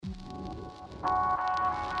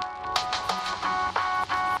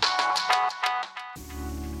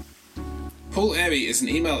Paul Airy is an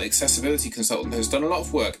email accessibility consultant who has done a lot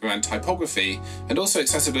of work around typography and also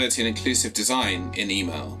accessibility and inclusive design in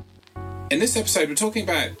email. In this episode, we're talking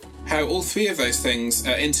about how all three of those things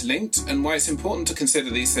are interlinked and why it's important to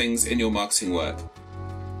consider these things in your marketing work.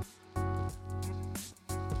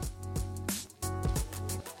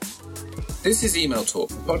 This is Email Talk,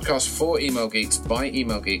 a podcast for email geeks by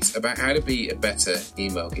email geeks about how to be a better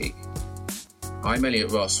email geek. I'm Elliot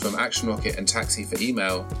Ross from Action Rocket and Taxi for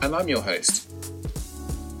Email, and I'm your host.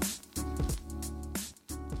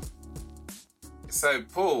 So,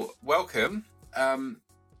 Paul, welcome.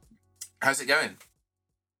 How's it going?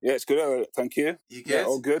 Yeah, it's good, Elliot. Thank you. You good? Yeah,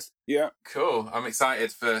 all good. Yeah. Cool. I'm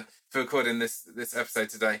excited for recording this episode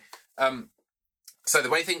today. So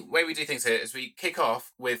the way we do things here is we kick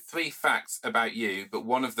off with 3 facts about you, but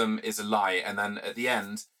one of them is a lie, and then at the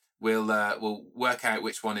end we'll work out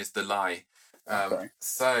which one is the lie. Okay.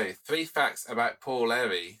 So 3 facts about Paul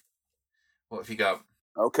Airy. What have you got?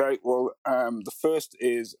 Okay. Well, the first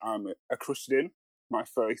is I'm a Christian. My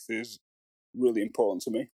faith is really important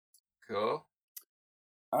to me. Cool.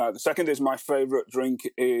 The second is my favourite drink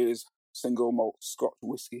is single malt Scotch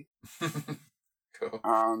whiskey. Cool.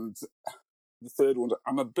 And the third one,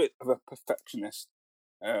 I'm a bit of a perfectionist,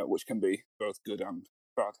 which can be both good and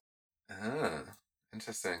bad. Ah,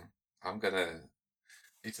 interesting. I'm gonna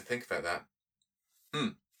need to think about that.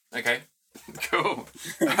 Okay. Cool.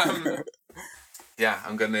 Yeah,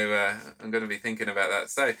 I'm gonna be thinking about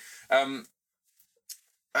that. So,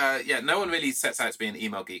 no one really sets out to be an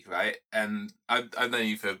email geek, right? And I've known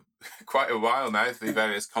you for quite a while now through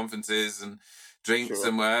various conferences and drinks Sure.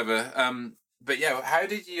 and wherever. But yeah, how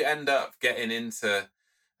did you end up getting into,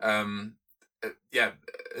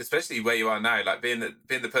 especially where you are now, like being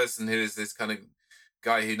the person who is this kind of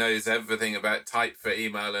guy who knows everything about type for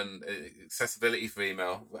email and accessibility for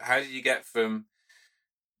email. How did you get from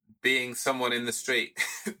being someone in the street,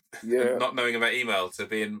 Yeah. not knowing about email, to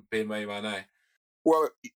being where you are now? Well,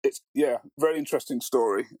 it's very interesting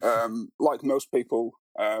story. Like most people,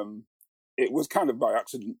 it was kind of by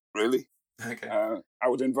accident, really. Okay. I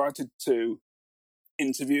was invited to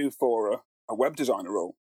interview for a web designer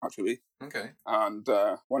role, actually. Okay. And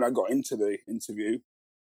when I got into the interview,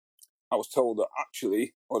 I was told that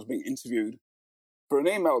actually I was being interviewed for an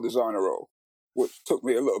email designer role, which took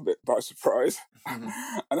me a little bit by surprise.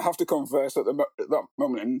 Mhm. And I have to confess, at that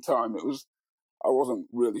moment in time, I wasn't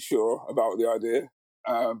really sure about the idea.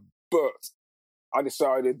 But I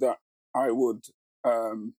decided that I would,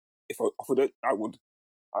 if I offered it, I would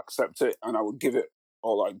accept it and I would give it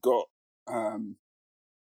all I got.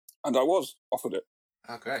 And I was offered it.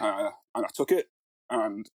 Oh, great. And I took it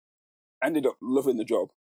and ended up loving the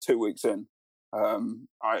job 2 weeks in.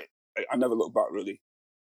 I never looked back, really.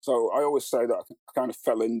 So I always say that I kind of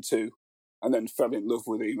fell into and then fell in love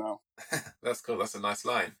with email. That's cool. That's a nice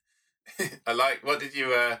line. I like. What did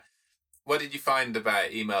you find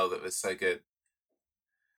about email that was so good?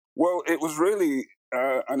 Well, it was really,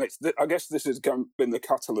 and I guess this has been the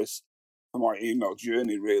catalyst for my email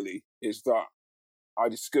journey, really, is that I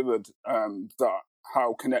discovered that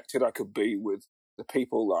how connected I could be with the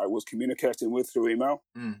people that I was communicating with through email.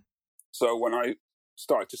 Mm. So when I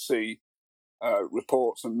started to see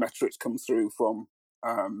reports and metrics come through from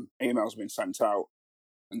emails being sent out,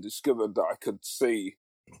 and discovered that I could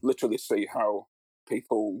literally see how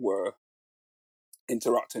people were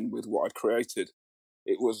interacting with what I'd created,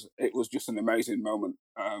 it was just an amazing moment.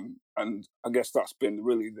 And I guess that's been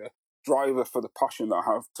really the driver for the passion that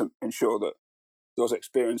I have to ensure that those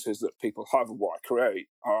experiences that people have of what I create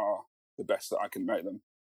are the best that I can make them.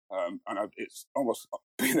 It's almost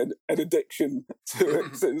been an addiction to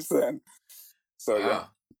it since then. So, wow. yeah.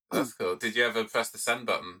 That's cool. Did you ever press the send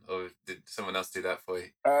button, or did someone else do that for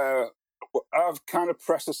you? I've kind of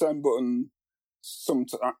pressed the send button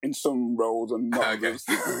in some roles and not Okay. others.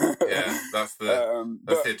 Yeah, that's the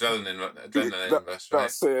adrenaline rush, right?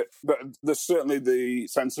 That's it. But there's certainly the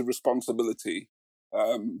sense of responsibility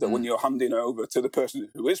that when you're handing over to the person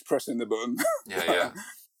who is pressing the button, Yeah.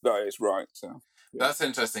 that is right. So yeah. That's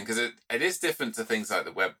interesting because it is different to things like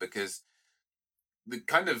the web, because the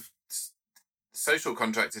kind of social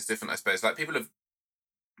contract is different, I suppose. Like, people have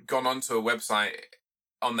gone onto a website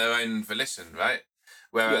on their own volition, right?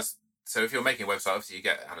 Whereas, so if you're making a website, obviously you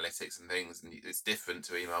get analytics and things, and it's different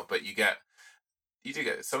to email, but you do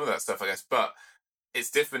get some of that stuff, I guess. But it's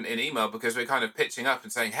different in email because we're kind of pitching up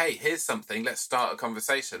and saying, hey, here's something, let's start a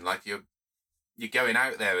conversation. Like, you're going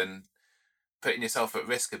out there and putting yourself at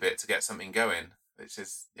risk a bit to get something going, which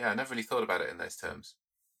is, I never really thought about it in those terms.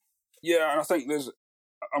 Yeah, and I think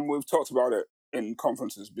and we've talked about it in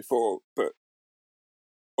conferences before, but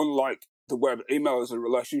unlike the web, email is a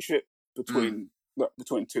relationship between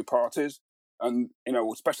two parties, and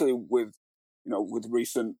especially with with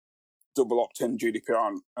recent double opt-in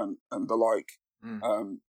GDPR and the like,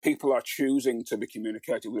 people are choosing to be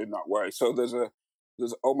communicated with in that way. So there's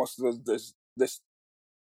this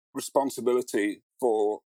responsibility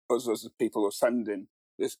for us as the people who are sending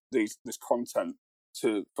this content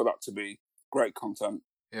for that to be great content.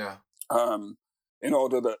 Yeah. In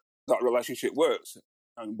order that relationship works,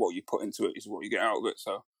 and what you put into it is what you get out of it.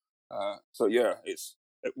 So yeah,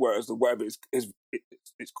 whereas the web is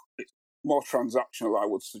more transactional. I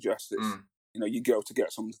would suggest it's you go to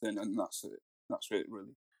get something, and that's it. That's it,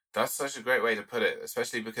 really. That's such a great way to put it,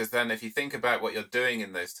 especially because then if you think about what you're doing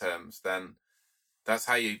in those terms, then that's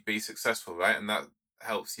how you be successful, right? And that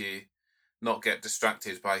helps you not get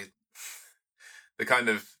distracted by the kind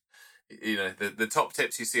of, the top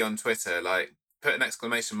tips you see on Twitter, like put an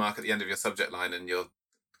exclamation mark at the end of your subject line and your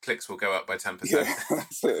clicks will go up by 10%. Yeah,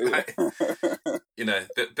 that's it, yeah.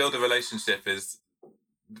 Build a relationship is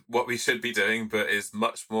what we should be doing, but is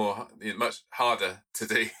much harder to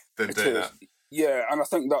do than doing that. Yeah, and I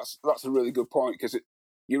think that's a really good point, because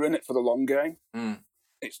you're in it for the long game.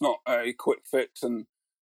 It's not a quick fix, and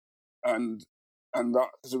that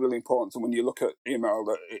is really important. And when you look at email,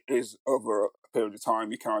 that it is over a period of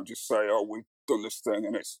time. You can't just say, "Oh, we've done this thing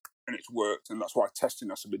and it's worked," and that's why testing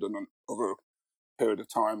has to be done over a period of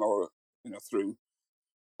time, or through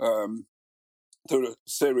a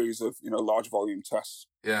series of large volume tests,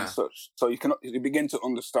 and such. So you begin to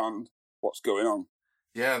understand what's going on.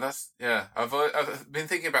 Yeah, I've been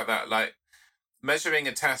thinking about that. Like, measuring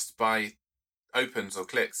a test by opens or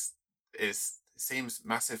clicks seems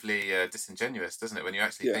massively disingenuous, doesn't it? When you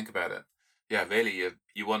actually think about it. Yeah, really,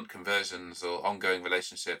 you want conversions or ongoing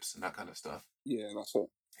relationships and that kind of stuff. Yeah, that's it.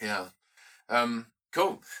 Yeah.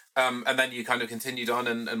 Cool. And then you kind of continued on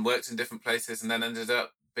and worked in different places, and then ended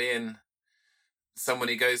up being someone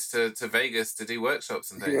who goes to Vegas to do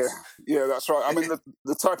workshops and things. Yeah, that's right. I mean,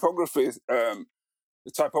 the typography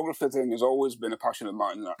thing has always been a passion of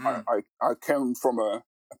mine. I came from a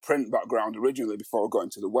print background originally before going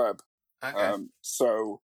to the web. Okay.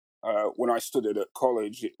 So when I studied at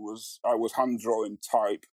college, I was hand drawing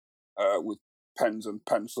type with pens and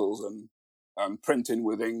pencils and printing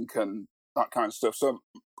with ink and that kind of stuff. So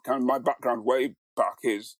kind of my background way back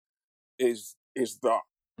is that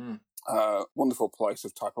wonderful place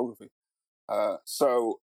of typography.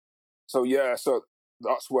 So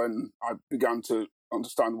that's when I began to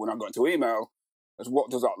understand, when I got into email, as what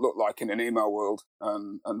does that look like in an email world,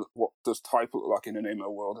 and what does type look like in an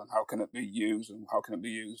email world, and how can it be used, and how can it be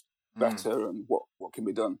used better, and what can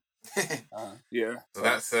be done. Yeah.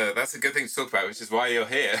 So that's a good thing to talk about, which is why you're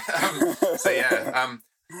here.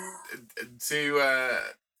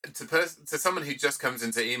 To someone who just comes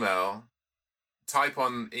into email, type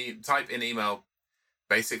in email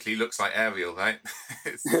basically looks like Arial, right?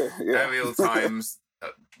 It's Arial times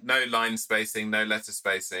no line spacing, no letter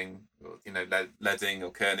spacing, or leading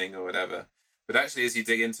or kerning or whatever. But actually, as you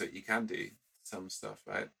dig into it, you can do some stuff,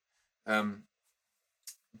 right?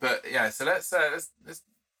 But yeah, so let's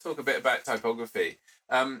talk a bit about typography.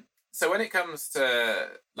 So when it comes to,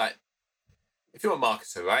 like, if you're a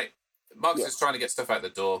marketer, right? Marketers trying to get stuff out the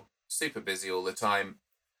door, super busy all the time.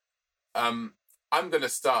 I'm going to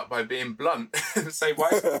start by being blunt and say,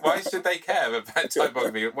 why should they care about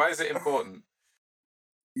typography? Why is it important?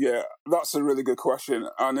 Yeah, that's a really good question,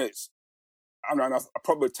 and I'll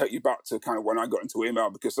probably take you back to kind of when I got into email,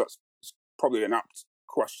 because that's probably an apt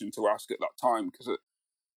question to ask at that time, because at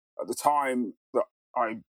the time that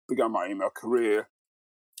I began my email career,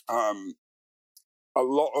 a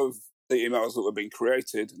lot of the emails that were being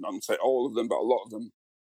created, and I wouldn't say all of them, but a lot of them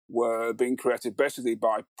were being created basically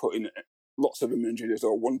by putting lots of images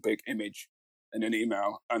or one big image in an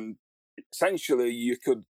email, and essentially you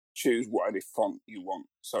could choose whatever font you want.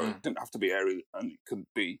 So it didn't have to be Arial, and it could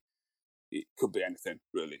be anything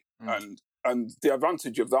really. And the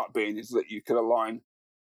advantage of that being is that you could align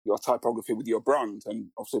your typography with your brand,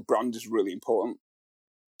 and obviously brand is really important.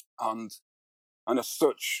 And as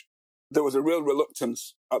such, there was a real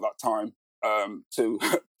reluctance at that time to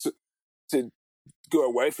go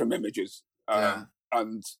away from images.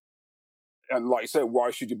 And like you said,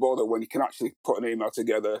 why should you bother when you can actually put an email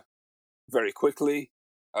together very quickly?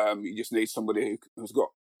 You just need somebody who's got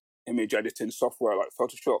image editing software like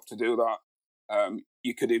Photoshop to do that.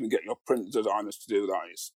 You could even get your print designers to do that.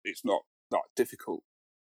 It's not that difficult.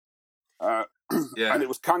 And it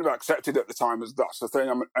was kind of accepted at the time as that's the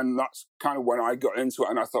thing. And that's kind of when I got into it,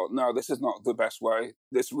 and I thought, no, this is not the best way.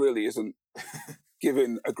 This really isn't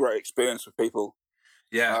giving a great experience for people.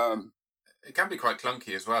 Yeah. It can be quite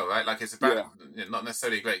clunky as well, right? Like it's not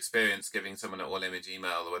necessarily a great experience giving someone an all image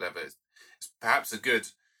email or whatever. It's perhaps a good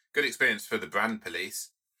experience for the brand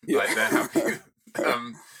police. Yeah. Like they're happy.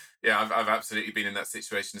 I've absolutely been in that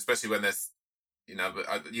situation, especially when there's, but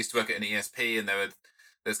I used to work at an ESP and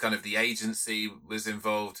there's kind of the agency was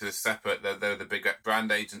involved who is separate. They're the big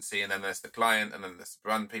brand agency, and then there's the client, and then there's the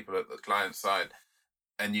brand people at the client side.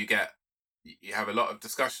 And you have a lot of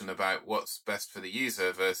discussion about what's best for the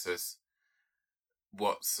user versus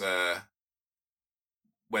what's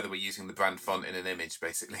whether we're using the brand font in an image,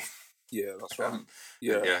 basically. Yeah, that's right.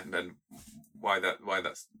 And then why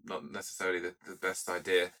that's not necessarily the best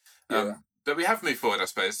idea. But we have moved forward, I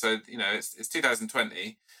suppose. So it's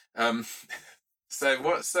 2020. So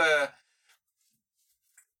what's I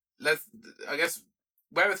guess,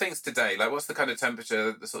 where are things today? Like, what's the kind of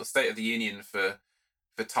temperature, the sort of state of the union for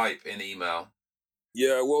type in email?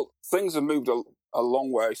 Yeah, well, things have moved a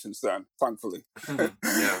long way since then, thankfully.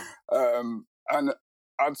 Yeah. And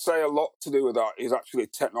I'd say a lot to do with that is actually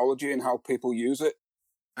technology and how people use it.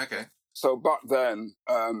 Okay. So back then,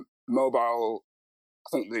 mobile, I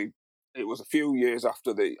think it was a few years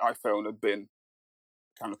after the iPhone had been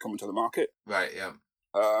kind of coming to the market. Right, yeah.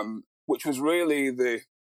 Which was really the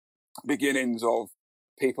beginnings of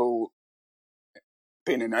people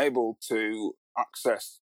being enabled to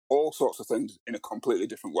access all sorts of things in a completely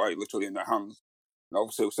different way, literally in their hands. And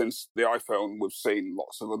obviously, since the iPhone, we've seen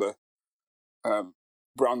lots of other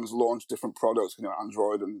brands launch different products,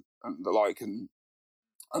 Android and the like.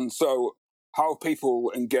 And so how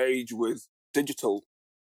people engage with digital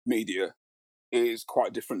media is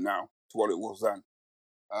quite different now to what it was then.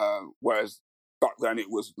 Whereas back then it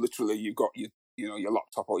was literally you got your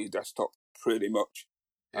laptop or your desktop pretty much.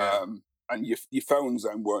 Yeah. And your phones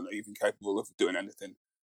then weren't even capable of doing anything.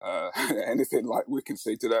 Anything like we can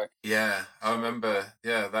see today. Yeah, I remember.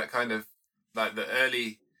 Yeah, that kind of like the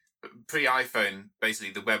early pre-iPhone.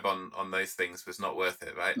 Basically, the web on those things was not worth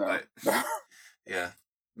it, right? No. Yeah,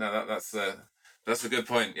 no, that's a good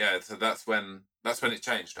point. Yeah, so that's when it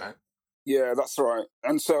changed, right? Yeah, that's right.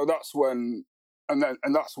 And so that's when, and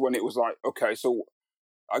that's when it was like, okay, so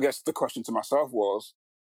I guess the question to myself was,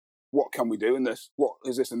 what can we do in this? What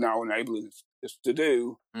is this now enabling us to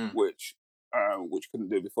do, which couldn't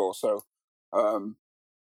do before? So,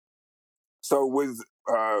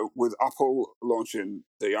 with Apple launching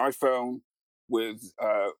the iPhone, with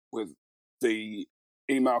the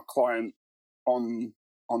email client on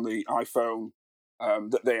the iPhone,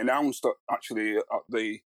 that they announced actually at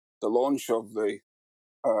the launch of the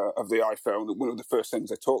iPhone, that one of the first things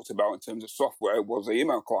they talked about in terms of software was the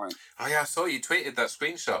email client. Oh yeah, I saw you tweeted that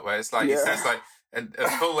screenshot where it's like it says like a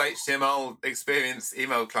full HTML experience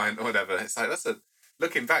email client or whatever. It's like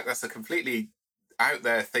looking back, that's a completely out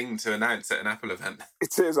there thing to announce at an Apple event.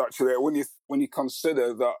 It is actually when you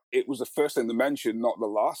consider that it was the first thing they mentioned, not the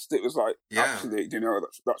last. It was like actually,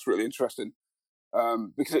 that's really interesting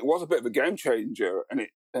because it was a bit of a game changer, and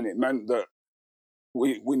it meant that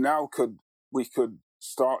we now could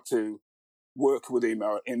start to work with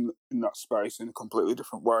email in that space in a completely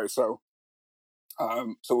different way. So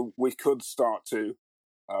we could start to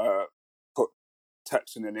put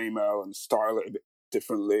text in an email and style it a bit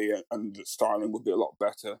differently, and the styling would be a lot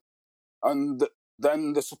better. And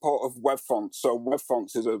then the support of web fonts. So web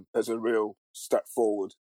fonts is a real step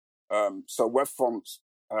forward. So web fonts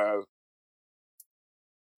are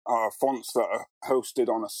fonts that are hosted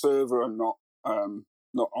on a server and not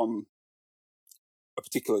on a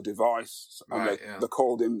particular device. And they're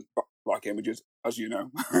called in like images, as you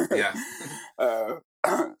know. Yeah.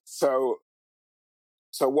 So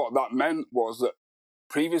what that meant was that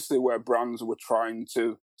previously, where brands were trying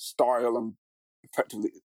to style and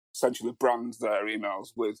essentially brand their emails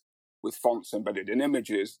with fonts embedded in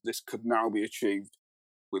images, this could now be achieved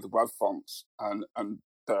with web fonts and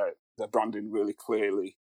their branding really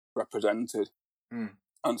clearly represented.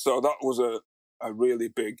 And so that was a really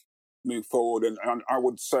big move forward. And I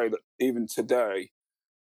would say that even today,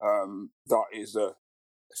 that is a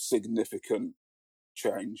significant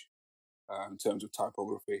change in terms of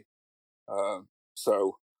typography.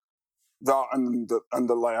 So that and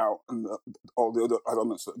the layout and all the other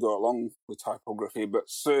elements that go along with typography, but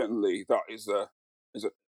certainly that is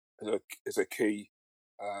a key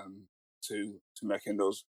to making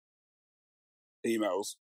those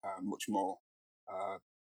emails much more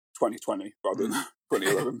 2020 rather than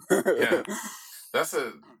 2011.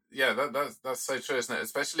 That's so true, isn't it?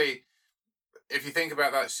 Especially if you think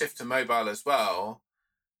about that shift to mobile as well.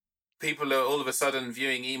 People are all of a sudden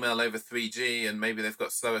viewing email over 3G, and maybe they've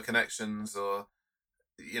got slower connections, or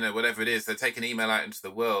whatever it is, they're taking email out into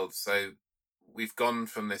the world. So we've gone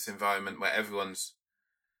from this environment where everyone's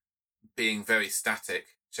being very static,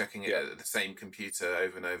 checking it at the same computer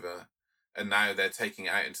over and over, and now they're taking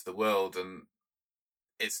it out into the world, and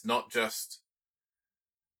it's not just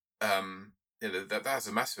that has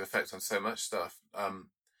a massive effect on so much stuff.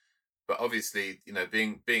 But obviously,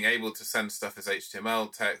 being able to send stuff as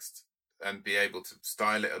HTML text and be able to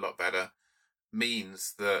style it a lot better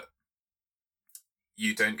means that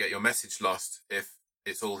you don't get your message lost if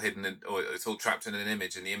it's all hidden or it's all trapped in an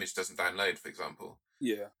image and the image doesn't download, for example.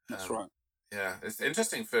 Yeah, that's right. Yeah, it's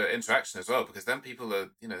interesting for interaction as well, because then people are,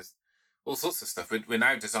 all sorts of stuff. We're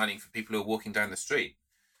now designing for people who are walking down the street.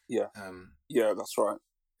 Yeah, yeah, that's right.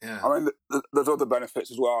 Yeah, I mean, there's other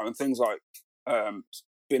benefits as well, and things like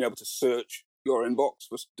being able to search your inbox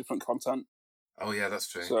for different content. Oh yeah, that's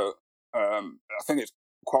true. So I think it's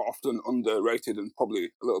quite often underrated and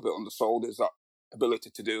probably a little bit undersold, is that ability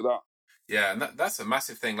to do that. Yeah, and that's a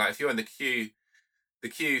massive thing. Like if you're in the queue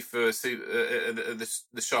for the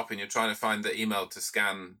shop and you're trying to find the email to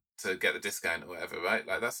scan to get the discount or whatever, right?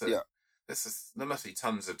 Like there must be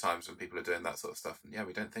tons of times when people are doing that sort of stuff, and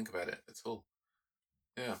we don't think about it at all.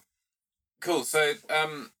 Yeah, cool. So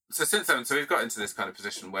since then, we've got into this kind of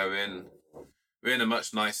position where we're in a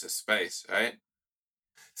much nicer space, right?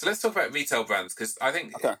 So let's talk about retail brands, because I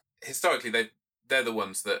think historically they're the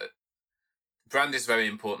ones that brand is very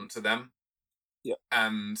important to them. Yeah,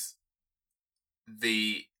 and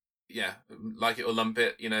like it or lump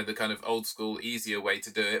it, the kind of old school easier way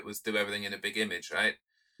to do it was do everything in a big image, right?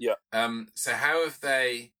 Yeah. So how have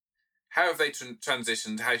they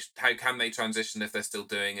transitioned? How can they transition if they're still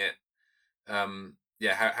doing it? How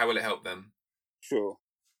will it help them? Sure.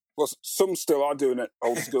 Well, some still are doing it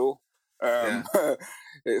old school.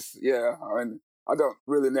 It's I mean, I don't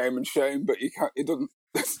really name and shame, but it doesn't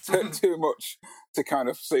take too much to kind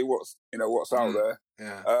of see what's out there.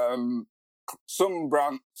 Yeah. Some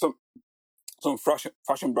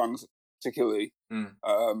fashion brands particularly,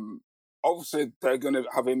 obviously they're going to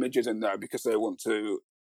have images in there because they want to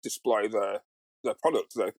display their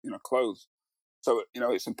product, their clothes. So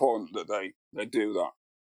it's important that they do that.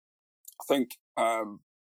 I think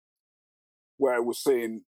where we're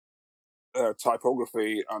seeing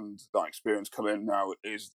typography and that experience come in now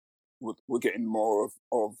is we're getting more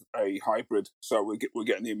of a hybrid. So we're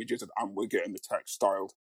getting the images and we're getting the text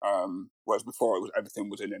styled. Whereas before everything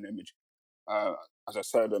was in an image, as I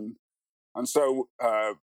said, and so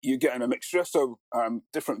you're getting a mixture. So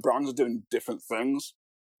different brands are doing different things.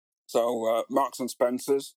 So Marks and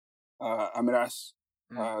Spencers, M&S,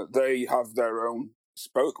 they have their own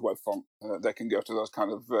bespoke web font. They can go to those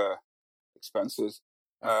kind of expenses,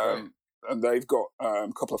 and they've got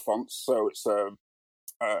a couple of fonts. So it's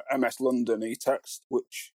MS London eText,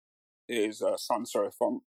 which is a sans serif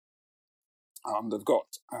font. They've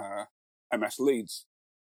got MS Leeds,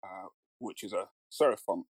 which is a serif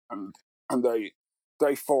font, and they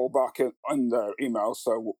fall back in their emails.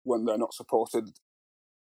 So when they're not supported,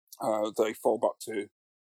 they fall back to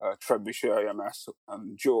Trebuchet MS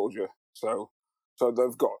and Georgia. So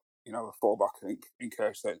they've got a fallback in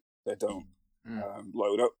case they don't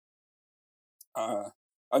load up.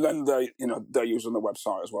 And then they're using the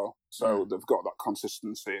website as well. So they've got that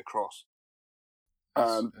consistency across.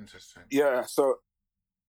 That's interesting. Yeah, so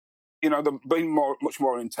they're being much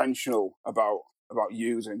more intentional about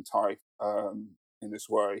using type in this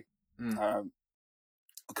way. A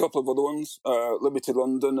couple of other ones, Limited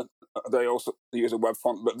London, they also use a web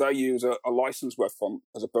font, but they use a licensed web font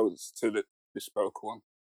as opposed to the bespoke one.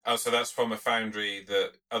 Oh, so that's from a foundry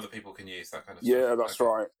that other people can use, that kind of stuff? Yeah, that's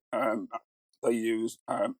right. They use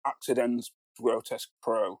Accidens Grotesque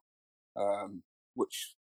Pro,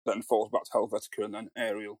 which then falls back to Helvetica and then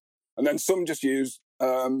Arial. And then some just use,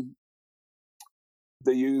 they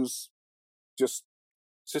use just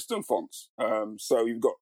system fonts. So you've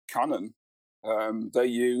got Canon, they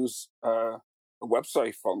use a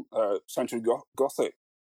website font, Century Gothic,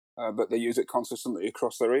 but they use it consistently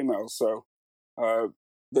across their emails. So,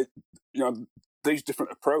 these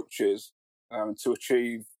different approaches to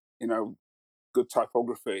achieve, good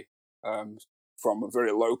typography from a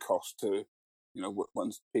very low cost to,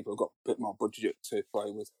 when people have got a bit more budget to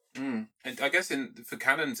play with. And I guess for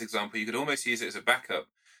Canon's example, you could almost use it as a backup.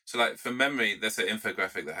 So, like, from memory, there's an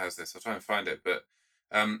infographic that has this. I'll try and find it, but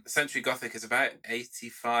Century Gothic is about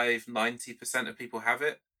 85-90% of people have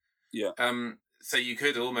it. Yeah. So you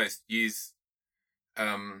could almost use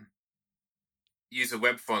a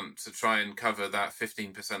web font to try and cover that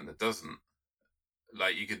 15% that doesn't.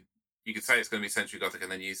 Like you could say it's going to be Century Gothic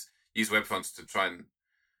and then use web fonts to try and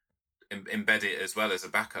embed it as well as a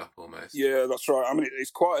backup almost. Yeah, that's right. I mean,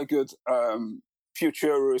 it's quite a good.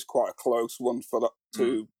 Futura is quite a close one for that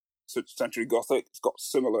to Century Gothic. It's got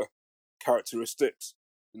similar characteristics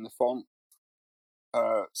in the font.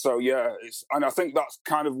 So yeah, and I think that's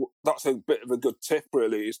a bit of a good tip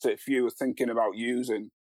really, is to, if you were thinking about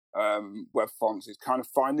using web fonts, is kind of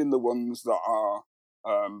finding the ones that are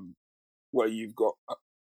where you've got a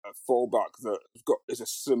fallback that is a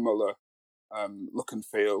similar look and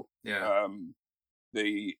feel. Yeah.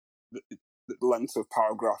 The length of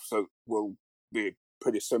paragraphs will be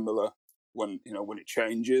pretty similar when it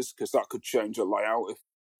changes, because that could change a layout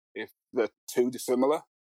if they're too dissimilar.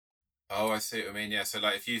 Oh, I see what I mean. Yeah, so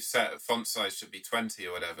like if you set font size should be 20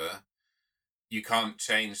 or whatever, you can't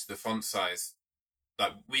change the font size.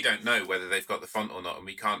 Like, we don't know whether they've got the font or not, and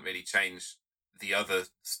we can't really change the other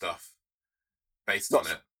stuff based on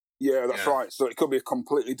it. Yeah, that's right. So it could be a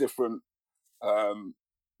completely different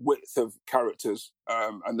width of characters,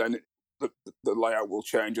 and then the layout will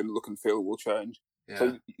change and the look and feel will change. Yeah.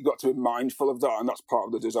 So you've got to be mindful of that, and that's part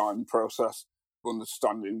of the design process,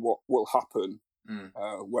 understanding what will happen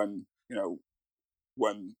when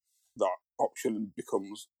that option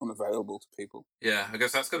becomes unavailable to people. Yeah, I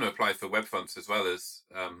guess that's going to apply for web fonts as well as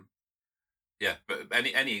but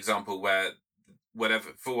any example where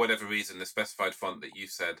for whatever reason the specified font that you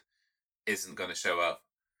said isn't going to show up,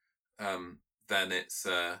 then it's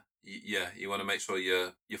you want to make sure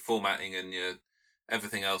your formatting and your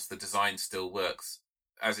everything else, the design still works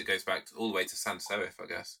as it goes back all the way to sans serif, I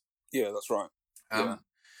guess. Yeah, that's right.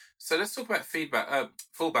 So let's talk about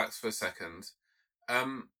fallbacks for a second.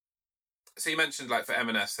 So you mentioned, like, for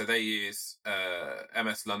M&S, so they use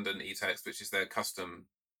MS London eText, which is their custom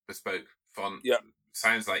bespoke font. Yeah.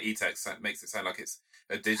 Sounds like eText, makes it sound like it's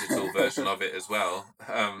a digital version of it as well.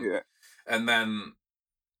 And then,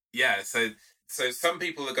 so some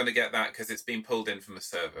people are going to get that because it's been pulled in from a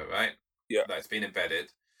server, right? Yeah. That's been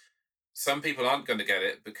embedded. Some people aren't going to get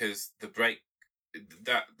it because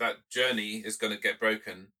that journey is going to get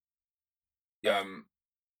broken. Yeah.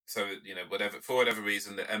 So, for whatever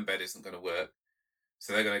reason, the embed isn't going to work.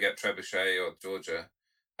 So they're going to get Trebuchet or Georgia.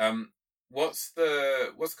 What's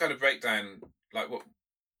the kind of breakdown? Like,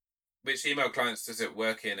 which email clients does it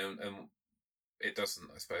work in, and it doesn't,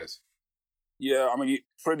 I suppose? Yeah, I mean,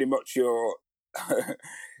 pretty much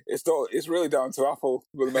it's really down to Apple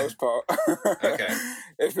for the most part. Okay.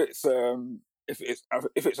 If it's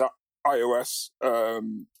iOS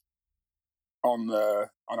on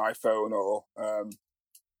iPhone or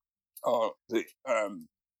the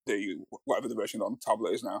whatever the version on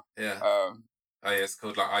tablet is now. Yeah. It's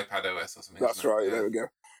called like iPad OS or something. That's right. Yeah. There we go.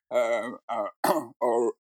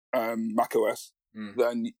 Or Mac OS.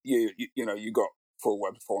 Then you got full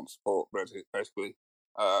web font support basically.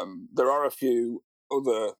 There are a few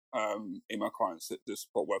other email clients that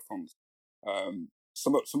support web fonts.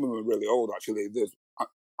 Some of them are really old actually. There's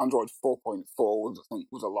Android 4.4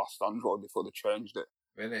 was the last Android before they changed it.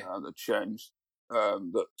 Really? They changed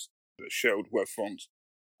that showed web fonts.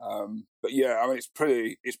 But yeah, I mean, it's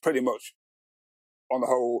pretty much, on the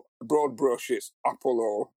whole, broad brush, it's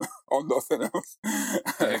Apple or nothing else.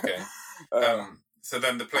 Okay. So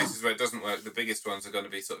then the places where it doesn't work, the biggest ones are going to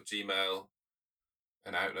be sort of Gmail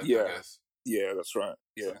and Outlook, I guess. Yeah, that's right.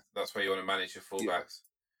 Yeah. So that's where you want to manage your fallbacks.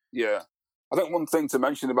 Yeah. I think one thing to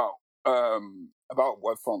mention about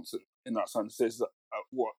web fonts in that sense is that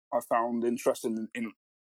what I found interesting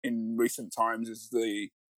in recent times is that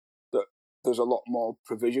there's a lot more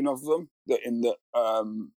provision of them. Back in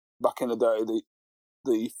the day,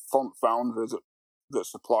 the font founders that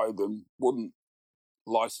supplied them wouldn't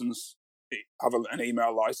have an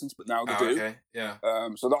email license, but now they do. Okay. Yeah.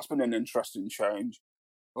 So that's been an interesting change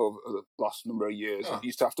over the last number of years. You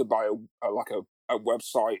used to have to buy a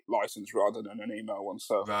website license rather than an email one.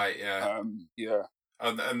 So right. Yeah. Yeah.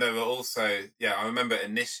 And there were also, I remember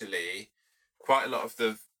initially quite a lot of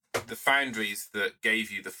the foundries that gave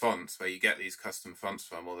you the fonts, where you get these custom fonts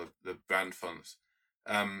from, or the brand fonts,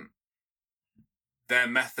 their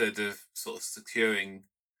method of sort of securing,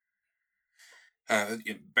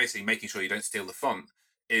 basically making sure you don't steal the font,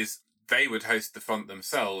 is they would host the font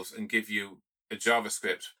themselves and give you a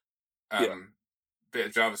JavaScript, bit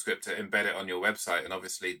of JavaScript to embed it on your website, and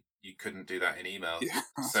obviously you couldn't do that in email. Yeah,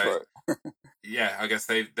 so right. I guess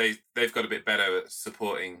they've got a bit better at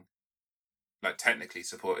supporting, like technically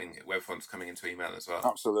supporting web fonts coming into email as well.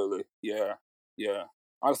 Absolutely, yeah.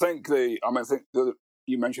 I think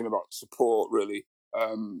you mentioned about support really.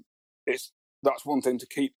 That's one thing to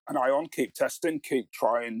keep an eye on, keep testing, keep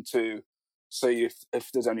trying to see if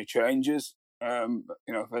there's any changes.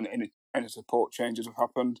 If any support changes have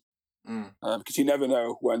happened. because you never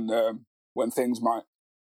know when things might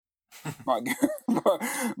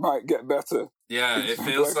might get better. Yeah, it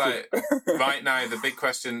feels like right now the big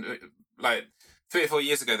question, like 3 or 4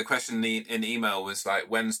 years ago, the question in email was like,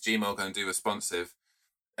 when's Gmail going to do responsive?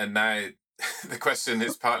 And now the question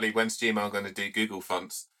is partly, when's Gmail going to do Google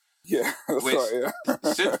fonts? Yeah, that's which right,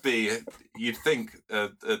 yeah. should be, you'd think,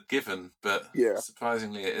 a given, but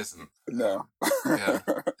surprisingly it isn't. No. Yeah.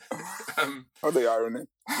 The irony.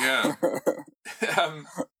 Yeah.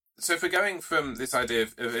 So if we're going from this idea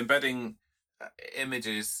of embedding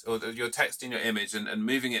images or your text in your image and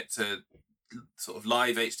moving it to sort of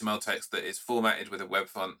live HTML text that is formatted with a web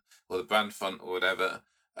font or the brand font or whatever,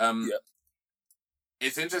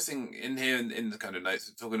 it's interesting in here in the kind of notes,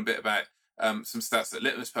 we're talking a bit about some stats that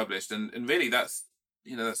Litmus published, and really that's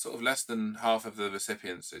sort of less than half of the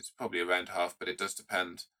recipients. It's probably around half, but it does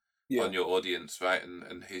depend on your audience, right,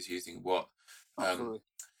 and who's using what. Absolutely.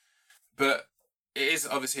 But it is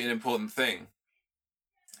obviously an important thing,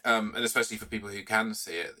 and especially for people who can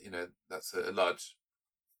see it, that's a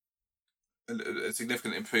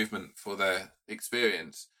significant improvement for their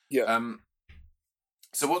experience. Yeah.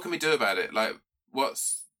 So what can we do about it? Like,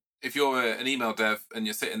 if you're an email dev and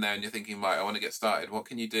you're sitting there and you're thinking, right, I want to get started, what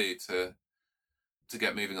can you do to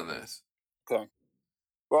get moving on this? Okay.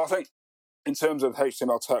 Well, I think in terms of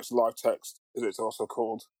HTML text, live text, as it's also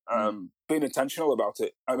called, being intentional about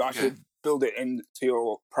it and actually build it into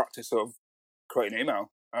your practice of creating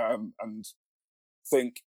email, and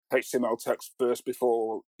think HTML text first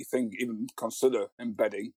before you even consider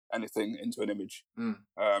embedding anything into an image.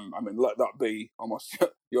 Let that be almost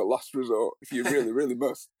your last resort if you really, really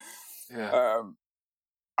must. Yeah.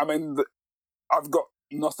 I've got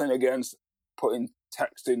nothing against putting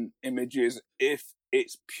text in images if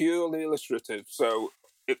it's purely illustrative. So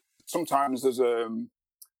sometimes there's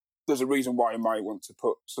a reason why you might want to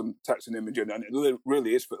put some text in image, and it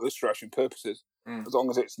really is for illustration purposes, as long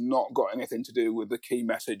as it's not got anything to do with the key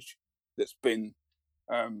message that's been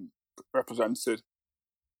represented.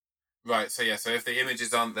 Right. So if the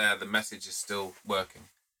images aren't there, the message is still working.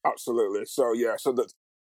 Absolutely. So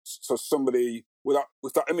somebody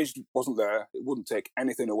if that image wasn't there, it wouldn't take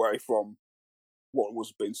anything away from what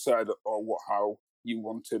was being said or how you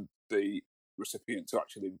wanted the recipient to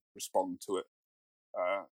actually respond to it.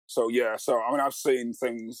 I've seen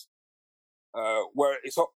things where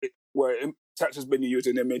text has been used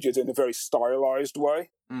in images in a very stylized way,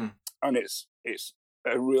 and it's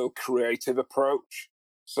a real creative approach.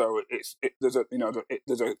 So there's a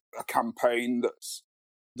campaign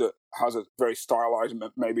that has a very stylized,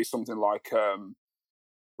 maybe something like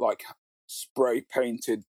spray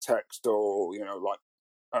painted text, or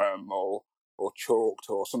or chalked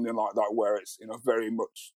or something like that, where it's very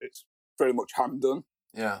much hand done.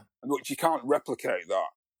 Yeah, and which you can't replicate that.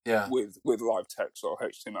 Yeah, with live text or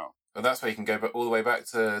HTML. Well, that's where you can go all the way back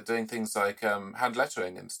to doing things like hand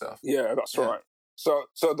lettering and stuff. Yeah, that's right. So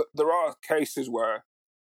there are cases where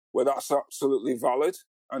that's absolutely valid,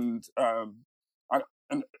 and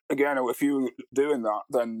again, if you're doing that,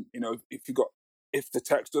 then if the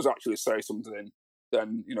text does actually say something,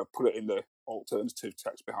 then put it in the alternative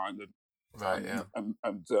text behind it, right? And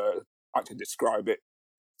actually describe it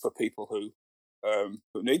for people who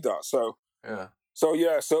need that. So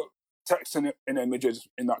text in images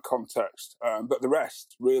in that context, but the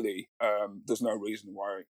rest really, there's no reason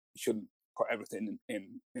why you shouldn't put everything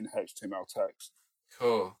in HTML text.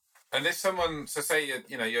 Cool. And if someone, so say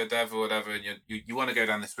you're a dev or whatever, and you want to go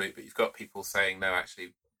down this route, but you've got people saying no,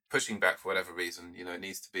 actually pushing back for whatever reason, it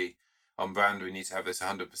needs to be on brand. We need to have this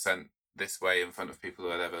 100% this way in front of people or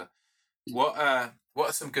whatever. What are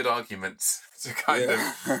some good arguments to kind of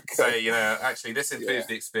say, actually this improves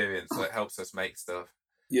the experience, like helps us make stuff?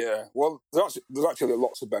 Yeah, well, there's actually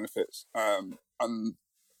lots of benefits, and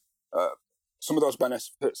some of those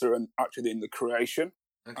benefits are actually in the creation.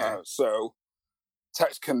 Okay. So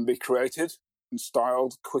text can be created and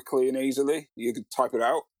styled quickly and easily. You can type it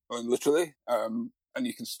out, literally, and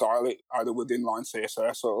you can style it either with inline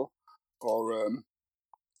CSS or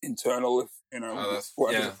internal, if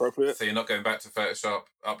whatever's appropriate. So you're not going back to Photoshop,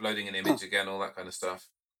 uploading an image again, all that kind of stuff.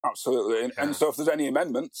 Absolutely, and so if there's any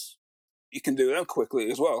amendments, you can do them quickly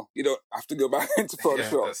as well. You don't have to go back into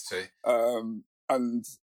Photoshop. Yeah, that's true.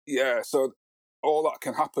 So all that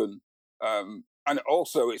can happen. And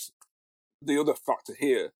also, it's the other factor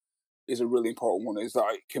here is a really important one, is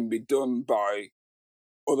that it can be done by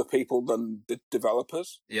other people than the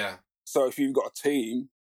developers. Yeah. So if you've got a team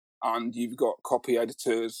and you've got copy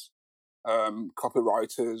editors,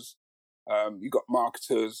 copywriters, you've got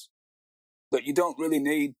marketers, that you don't really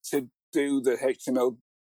need to do the HTML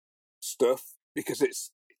stuff, because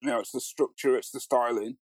it's the structure, it's the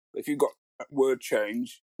styling. But if you've got word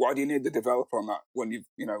change, why do you need the developer on that when you've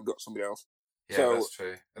got somebody else? Yeah, that's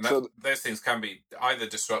true. And those things can be either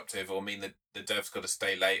disruptive or mean that the dev's got to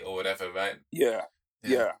stay late or whatever, right? Yeah.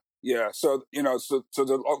 So so there's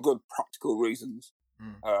a lot of good practical reasons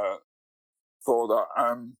for that,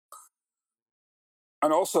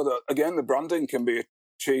 and also that again the branding can be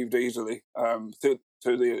achieved easily through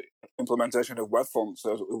the implementation of web fonts,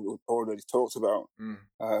 as we've already talked about.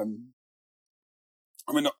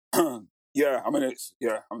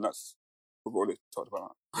 That's we've already talked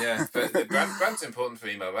about that. Yeah, but the brand's important for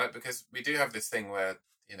email, right? Because we do have this thing where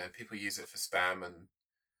people use it for spam, and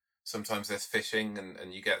sometimes there's phishing,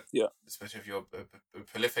 and you get, especially if you're a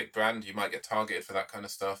prolific brand, you might get targeted for that kind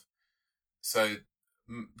of stuff. So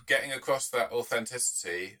getting across that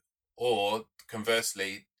authenticity, or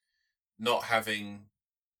conversely, not having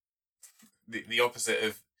the opposite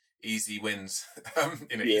of easy wins,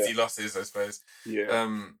 easy losses, I suppose.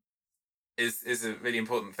 Is a really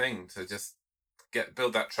important thing to just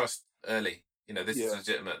build that trust early. This is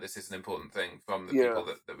legitimate. This is an important thing from the people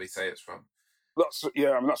that we say it's from. That's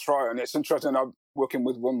right, and it's interesting. I'm working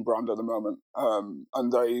with one brand at the moment, and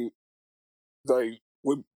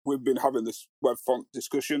we've been having this web font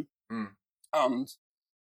discussion, and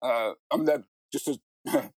they're just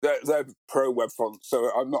they're pro web font, so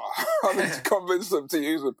I'm not having to convince them to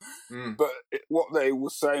use them. But what they were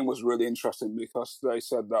saying was really interesting, because they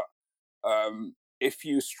said that if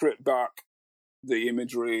you strip back the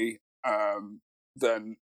imagery,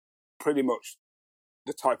 then pretty much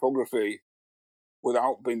the typography,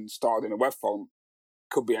 without being styled in a web font,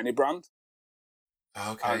 could be any brand.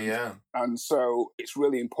 Okay, And so it's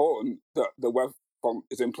really important that the web font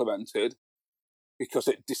is implemented, because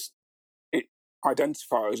it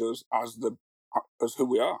identifies us as who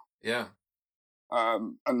we are. Yeah.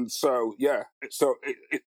 And so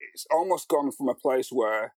it's almost gone from a place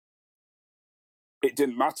where it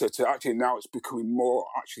didn't matter to actually now it's becoming more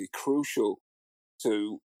actually crucial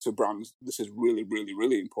to brands. This is really, really,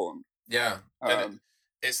 really important. Yeah. And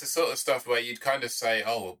it's the sort of stuff where you'd kind of say,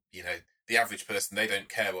 the average person, they don't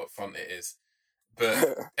care what font it is.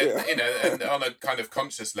 But, and on a kind of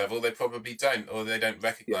conscious level, they probably don't, or they don't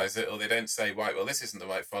recognize it, or they don't say, right, well, this isn't the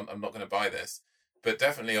right font, I'm not going to buy this. But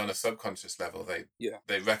definitely on a subconscious level, they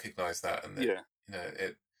recognize that, and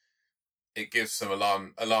it gives some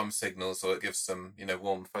alarm signals, or it gives some,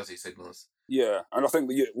 warm, fuzzy signals. Yeah, and I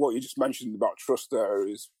think what you just mentioned about trust there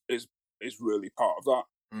is really part of that.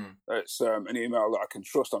 It's an email that I can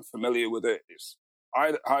trust. I'm familiar with it.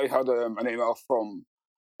 I had an email from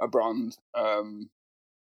a brand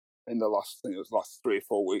in the last 3 or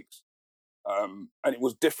 4 weeks, and it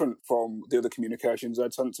was different from the other communications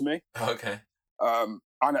they'd sent to me. Okay. And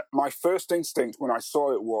my first instinct when I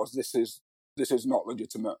saw it was, this is not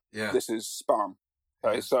legitimate. Yeah. This is spam.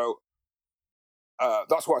 Okay, so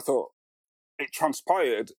that's what I thought. It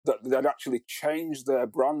transpired that they'd actually changed their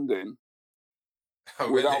branding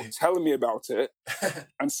without telling me about it.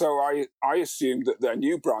 And so I assumed that their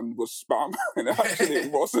new brand was spam, and actually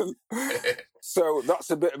it wasn't. So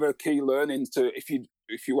that's a bit of a key learning to, if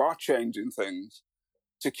you are changing things,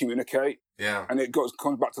 to communicate. Yeah. And it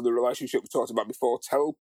comes back to the relationship we talked about before.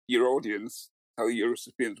 Tell your audience, tell your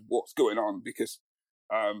recipients what's going on, because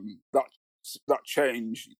that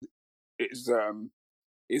change is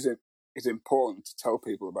important to tell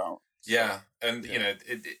people about. Yeah, and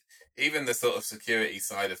even the sort of security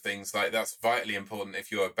side of things, like, that's vitally important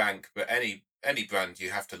if you're a bank. But any brand, you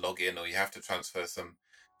have to log in, or you have to transfer some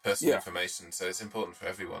personal information, so it's important for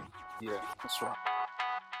everyone. Yeah, that's right.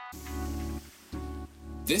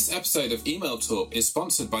 This episode of Email Talk is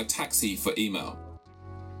sponsored by Taxi for Email.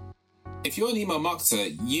 If you're an email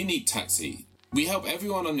marketer, you need Taxi. We help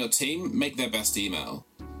everyone on your team make their best email.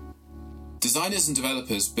 Designers and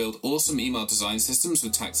developers build awesome email design systems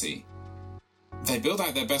with Taxi. They build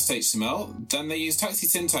out their best HTML, then they use Taxi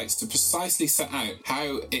syntax to precisely set out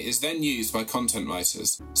how it is then used by content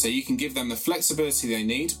writers, so you can give them the flexibility they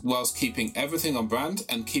need whilst keeping everything on brand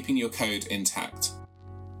and keeping your code intact.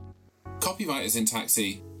 Copywriters in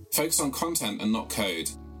Taxi focus on content and not code.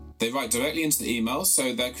 They write directly into the email,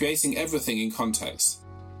 so they're creating everything in context.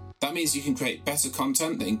 That means you can create better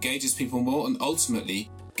content that engages people more and ultimately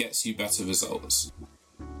gets you better results.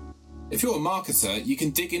 If you're a marketer, you can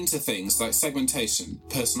dig into things like segmentation,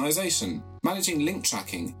 personalization, managing link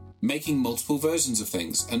tracking, making multiple versions of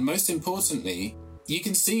things, and most importantly, you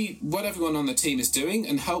can see what everyone on the team is doing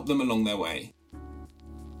and help them along their way.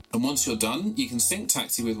 And once you're done, you can sync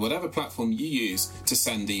Taxi with whatever platform you use to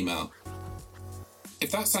send email.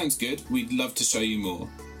 If that sounds good, we'd love to show you more.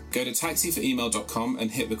 Go to taxiforemail.com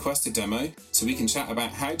and hit request a demo so we can chat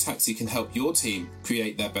about how Taxi can help your team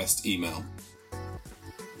create their best email.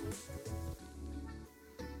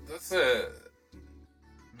 That's a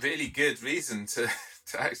really good reason to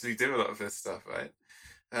actually do a lot of this stuff, right?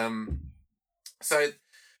 So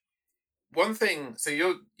one thing, so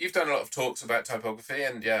you've done a lot of talks about typography,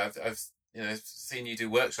 and I've seen you do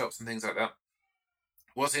workshops and things like that.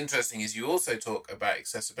 What's interesting is you also talk about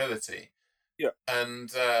accessibility. Yeah.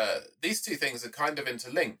 And these two things are kind of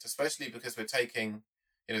interlinked, especially because we're taking,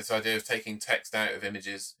 this idea of taking text out of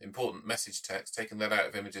images, important message text, taking that out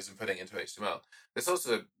of images and putting it into HTML. There's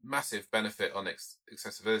also a massive benefit on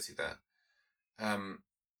accessibility there.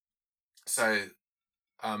 So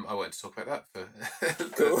I won't talk about that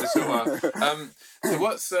for a short while. So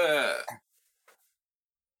what's...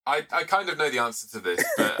 I kind of know the answer to this,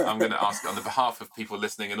 but I'm going to ask on the behalf of people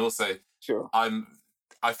listening, and also sure.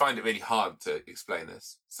 I find it really hard to explain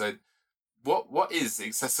this. So what is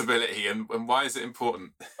accessibility and why is it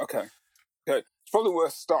important? Okay. It's probably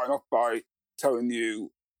worth starting off by telling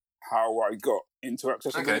you how I got into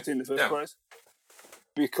accessibility in the first place.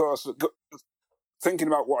 Because thinking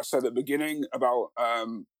about what I said at the beginning about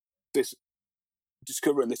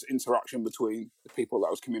discovering this interaction between the people that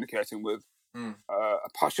I was communicating with, a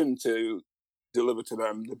passion to deliver to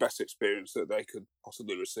them the best experience that they could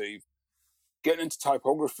possibly receive. Getting into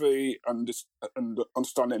typography and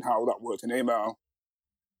understanding how that worked in email,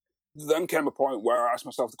 then came a point where I asked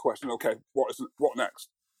myself the question: okay, what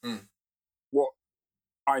next? What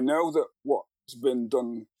I know that what's been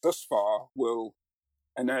done thus far will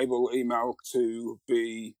enable email to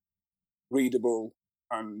be readable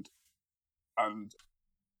and I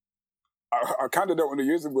kind of don't want to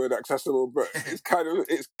use the word accessible, but it's kind of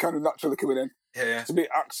naturally coming in. Yeah. To be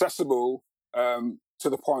accessible to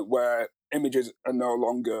the point where images are no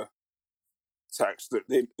longer text; that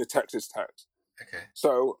the text is text. Okay.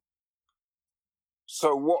 So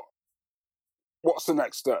what's the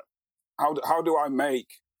next step? How do I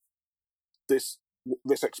make this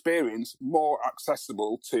experience more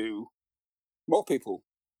accessible to more people?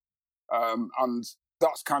 And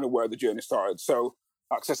that's kind of where the journey started. So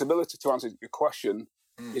accessibility, to answer your question,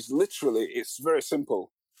 is literally, it's very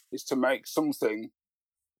simple. It's to make something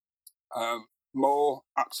more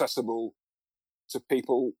accessible to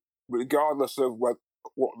people, regardless of what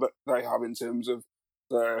they have in terms of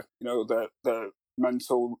their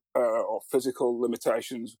mental or physical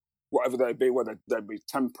limitations, whatever they be, whether they be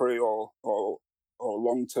temporary or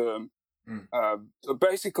long term. So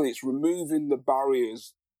basically, it's removing the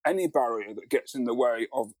barriers, any barrier that gets in the way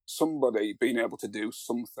of somebody being able to do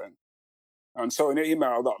something. And so in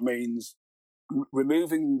email, that means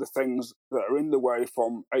removing the things that are in the way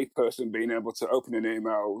from a person being able to open an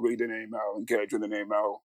email, read an email, engage with an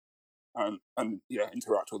email, and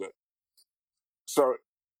interact with it. So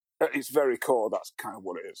at its very core, that's kind of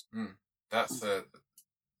what it is. That's a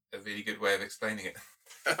really good way of explaining it.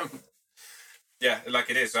 Like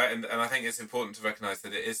it is, right? And I think it's important to recognise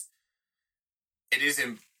that it is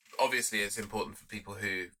obviously it's important for people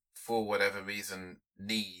who, for whatever reason,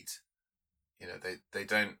 need, they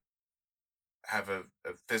don't have a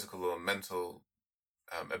physical or mental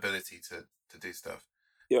ability to do stuff.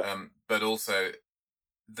 But also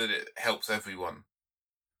that it helps everyone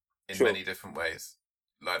in many different ways.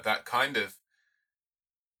 Like that kind of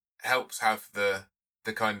helps have the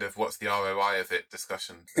kind of what's the ROI of it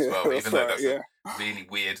discussion as well, even though that's a really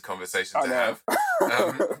weird conversation to have.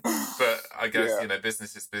 But I guess,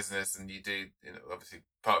 business is business, and you do, obviously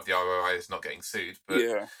part of the ROI is not getting sued,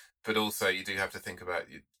 but also you do have to think about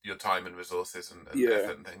your time and resources and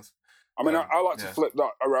effort and things. I mean, I like to flip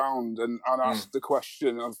that around and ask the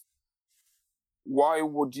question of, why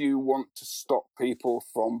would you want to stop people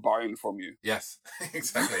from buying from you? Yes,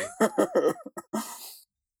 exactly.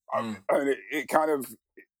 And it kind of,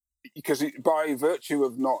 because by virtue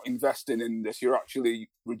of not investing in this, you're actually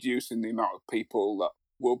reducing the amount of people that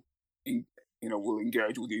will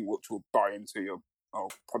engage with you, which will buy into your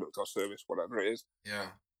product or service, whatever it is. Yeah.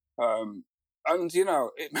 And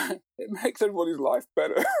it makes everybody's life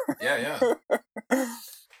better. Yeah.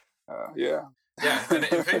 Yeah, and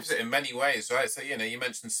it improves it in many ways, right? So you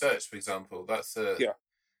mentioned search, for example. That's a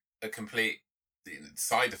complete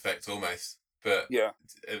side effect almost, but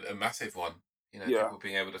a massive one. People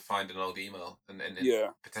being able to find an old email and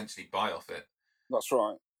potentially buy off it. That's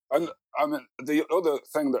right. And I mean, the other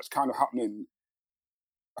thing that's kind of happening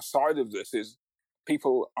aside of this is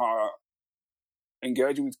people are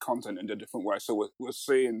engaging with content in a different way. So we're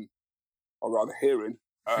seeing, or rather hearing,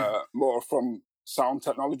 more from sound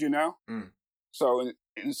technology now. So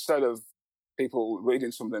instead of people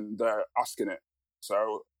reading something, they're asking it.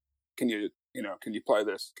 So can you play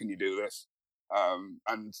this? Can you do this?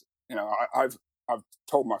 And I've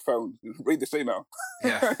told my phone, read this email.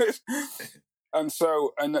 Yeah. and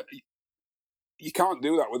you can't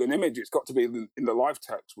do that with an image. It's got to be in the live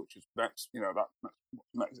text, which is that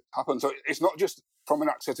makes it happen. So it's not just from an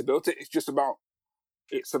accessibility. It's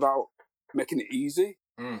about making it easy.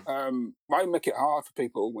 Why make it hard for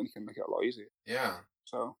people when you can make it a lot easier? Yeah.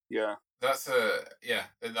 So yeah, that's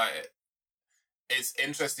it's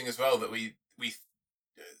interesting as well that we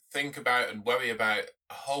think about and worry about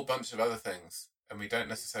a whole bunch of other things, and we don't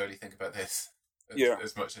necessarily think about this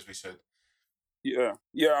as much as we should. Yeah.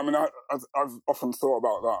 I mean, I've often thought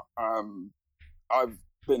about that. I've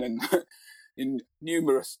been in in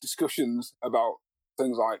numerous discussions about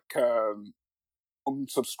things like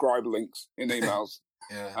unsubscribe links in emails.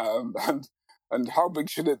 Yeah. And how big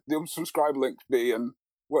should the unsubscribe link be, and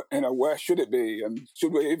where should it be, and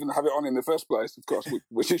should we even have it on in the first place? Of course,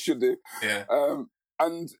 which it should do. Yeah.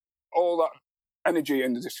 And all that energy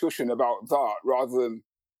in the discussion about that, rather than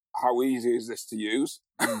how easy is this to use,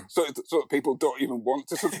 so that people don't even want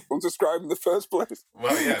to unsubscribe in the first place.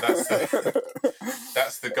 Well, yeah,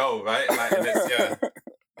 that's the goal, right? Like, and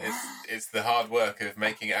it's the hard work of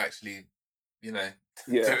making it actually, do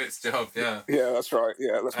its job. Yeah. Yeah, that's right.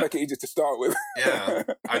 Yeah, let's make it easy to start with. Yeah,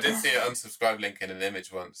 I did see an unsubscribe link in an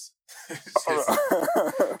image once.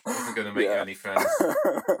 Wasn't going to make any friends.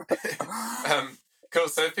 Cool.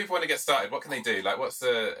 So if people want to get started, what can they do? Like, what's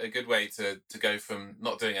a good way to go from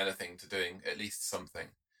not doing anything to doing at least something?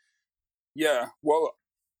 Yeah, well,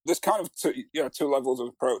 there's kind of two levels of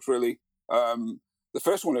approach, really. The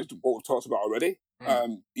first one is what we've talked about already,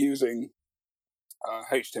 using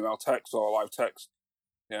HTML text or live text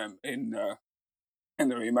in their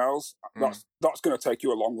emails. That's going to take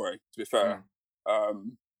you a long way, to be fair.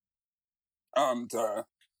 Because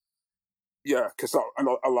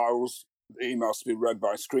that allows the emails to be read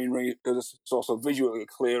by screen readers. It's also visually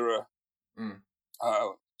clearer,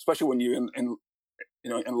 especially when you're in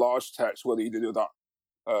large text. Whether you do that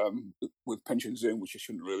with pinch and zoom, which you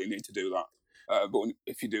shouldn't really need to do that. But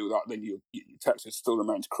if you do that, then your text still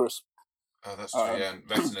remains crisp. Oh, that's true. Yeah, and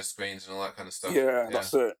retina screens and all that kind of stuff. Yeah,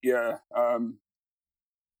 that's it. Yeah, and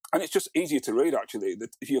it's just easier to read. Actually,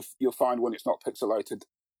 that if you'll find when it's not pixelated,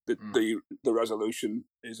 the resolution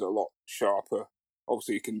is a lot sharper.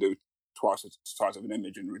 Obviously, you can do twice the size of an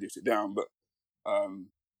image and reduce it down, but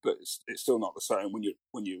it's still not the same when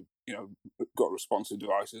you got responsive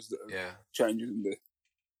devices that are changing the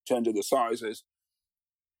sizes.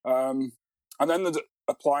 And then there's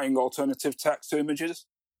applying alternative text to images.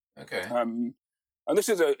 Okay. And this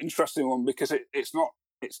is an interesting one because it's not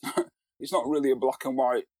really a black and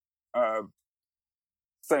white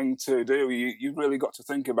thing to do. You've really got to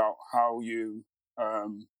think about how you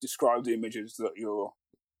describe the images that you're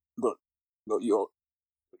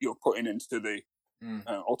putting into the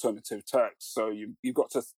alternative text. So you've got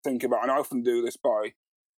to think about, and I often do this by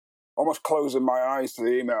almost closing my eyes to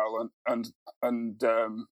the email and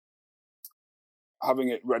having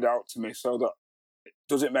it read out to me, so that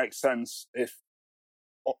does it make sense if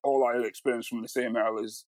all I experience from this email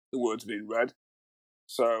is the words being read.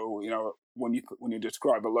 So when you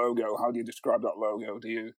describe a logo, how do you describe that logo?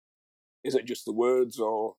 Is it just the words,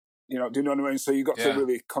 or do you know what I mean? So you got to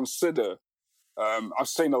really consider. I've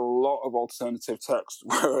seen a lot of alternative text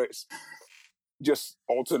where it's just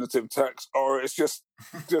alternative text, or it's just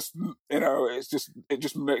it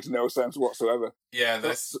just makes no sense whatsoever. Yeah,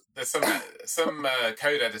 there's some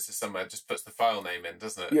code editor somewhere just puts the file name in,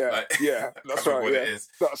 doesn't it? Yeah, that's right. What it is.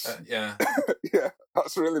 That's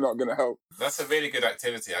that's really not going to help. That's a really good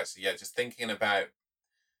activity, actually. Yeah, just thinking about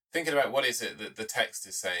what is it that the text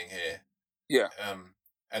is saying here. Yeah.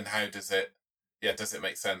 And how does it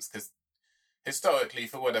make sense? Because historically,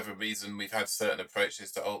 for whatever reason, we've had certain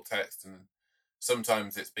approaches to alt text, and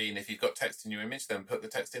sometimes it's been, if you've got text in your image, then put the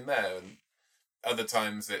text in there. And other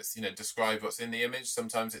times it's, describe what's in the image.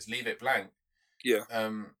 Sometimes it's leave it blank. Yeah.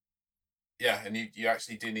 And you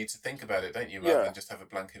actually do need to think about it, don't you, rather than just have a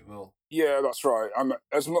blanket rule. Yeah, that's right.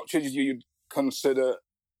 As much as you'd consider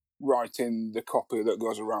writing the copy that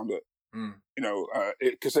goes around it,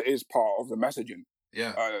 because it is part of the messaging.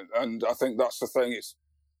 Yeah. And I think that's the thing. It's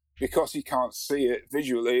because you can't see it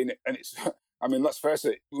visually, and it's. I mean, let's face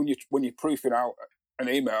it. When you're proofing out an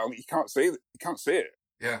email, you can't see it. You can't see it.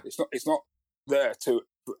 Yeah. It's not there for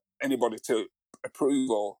anybody to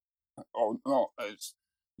approve or not.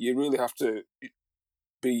 You really have to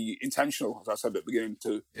be intentional, as I said at the beginning,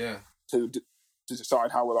 to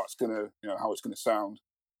decide how that's gonna how it's gonna sound.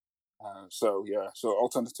 So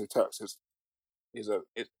alternative text is a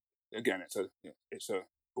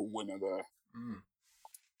winner there.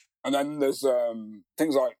 And then there's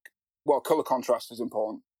things like, color contrast is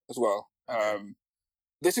important as well. Okay.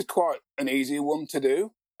 This is quite an easy one to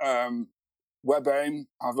do. WebAIM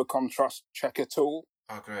have a contrast checker tool.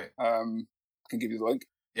 Oh, great. I can give you the link.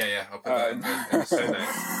 Yeah, I'll put that in the show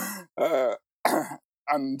notes.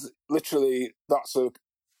 And literally, that's a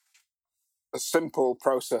simple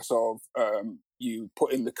process of you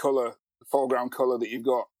put in the color, the foreground color that you've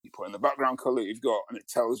got, you put in the background color you've got, and it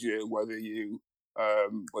tells you whether your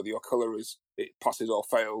color it passes or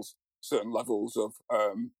fails certain levels of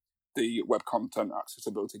the Web Content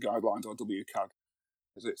Accessibility Guidelines, or WCAG,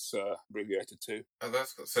 as it's abbreviated to. Oh,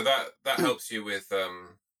 that's cool. So that helps you with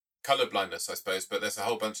color blindness, I suppose, but there's a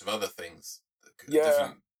whole bunch of other things,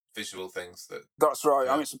 different visual things that. That's right.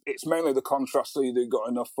 I mean, it's mainly the contrast, so you've got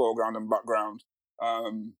enough foreground and background.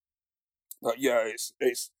 But yeah,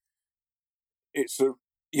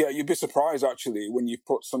 you'd be surprised actually when you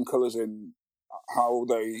put some colors in how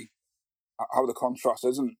the contrast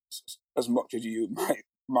isn't as much as you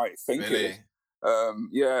might think really? it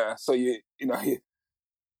is. So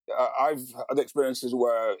I've had experiences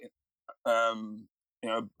where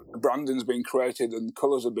branding's been created and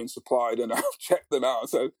colours have been supplied, and I've checked them out.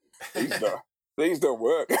 So these don't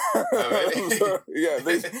work. Oh, really? So, yeah,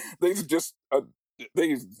 these just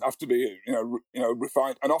these have to be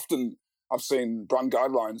refined. And often I've seen brand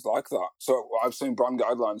guidelines like that. So I've seen brand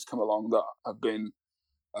guidelines come along that have been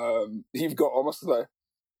you've got almost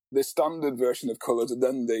the standard version of colours and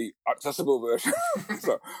then the accessible version.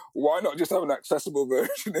 So why not just have an accessible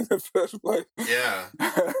version in the first place? Yeah,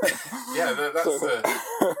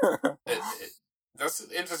 that's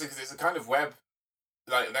interesting because it's a kind of web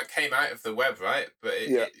like that came out of the web, right? But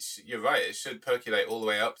you're right; it should percolate all the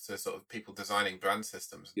way up to sort of people designing brand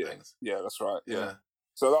systems and things. Yeah, that's right. Yeah.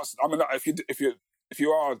 So that's, I mean, if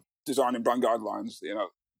you are designing brand guidelines,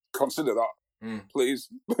 consider that. Please,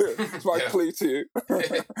 it's my plea to you.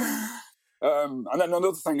 And then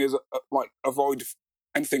another thing is avoid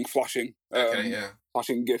anything flashing.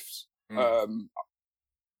 Flashing GIFs. One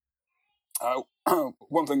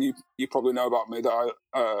thing you probably know about me that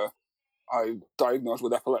I diagnosed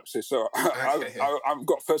with epilepsy, so I've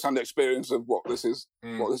got first-hand experience of what this is.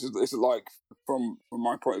 What this is like from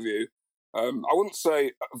my point of view. I wouldn't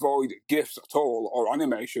say avoid GIFs at all or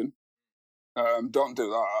animation. Don't do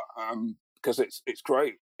that. Because it's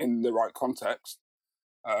great in the right context,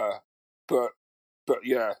 but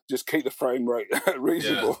yeah, just keep the frame rate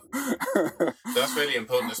reasonable. Yeah. That's really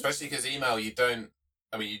important, especially because email, you do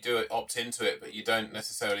opt into it, but you don't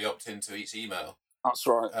necessarily opt into each email. That's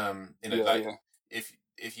right. If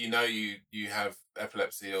you have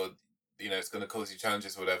epilepsy or it's going to cause you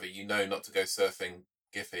challenges or whatever, not to go surfing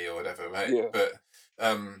Giphy or whatever, right? Yeah. But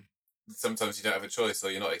sometimes you don't have a choice, or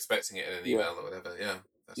you're not expecting it in an email or whatever. Yeah.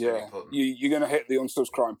 That's really important. You're going to hit the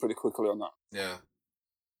unsubscribe pretty quickly on that. Yeah,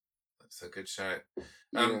 that's a good shout.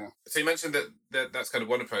 So you mentioned that's kind of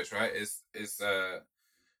one approach, right? Is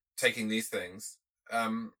taking these things.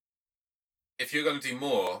 If you're going to do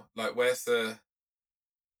more, like what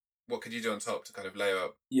could you do on top to kind of layer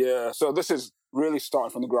up? Yeah, so this is really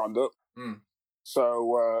starting from the ground up.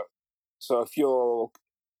 So if you're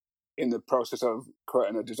in the process of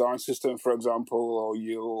creating a design system, for example, or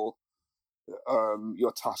you're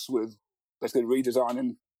tasked with basically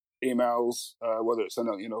redesigning emails, whether it's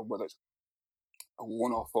whether it's a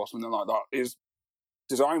one-off or something like that, is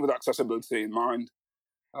designed with accessibility in mind,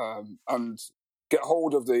 and get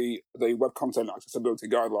hold of the Web Content Accessibility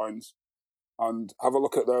Guidelines and have a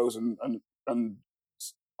look at those and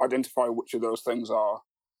identify which of those things are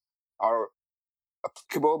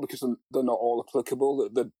applicable, because they're not all applicable.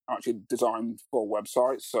 They're actually designed for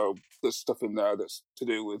websites, so there's stuff in there that's to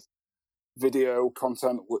do with video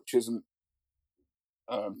content which isn't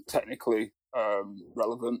technically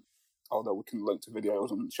relevant, although we can link to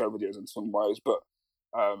videos and show videos in some ways. But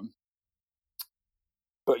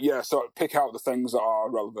yeah, so pick out the things that are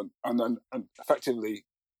relevant and then effectively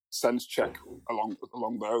sense check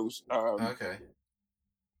along those. Okay.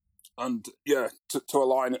 And yeah, to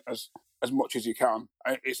align it as much as you can.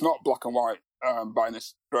 It's not black and white by any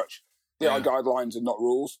stretch. They are guidelines and not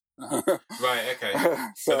rules. Right. Okay.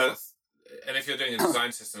 So that's. And if you're doing a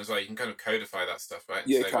design system as well, you can kind of codify that stuff, right?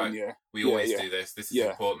 Yeah, we always do this. This is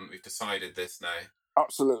important. We've decided this now.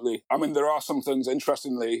 Absolutely. I mean, there are some things,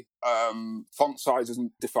 interestingly, font size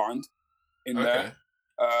isn't defined in there,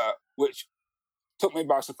 which took me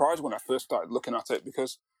by surprise when I first started looking at it,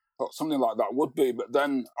 because I thought something like that would be. But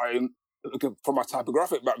then I, from my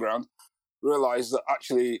typographic background, realised that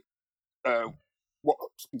actually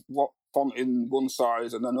what font in one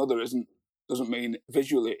size and another doesn't mean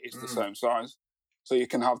visually it's the same size. So you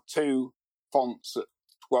can have two fonts at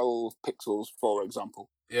 12 pixels, for example.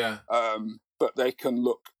 Yeah. But they can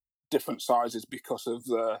look different sizes because of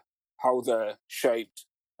how they're shaped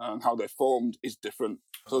and how they're formed is different.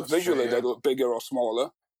 So visually they look bigger or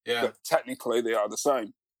smaller, but technically they are the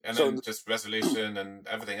same. And then just resolution and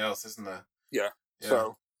everything else, isn't there? Yeah.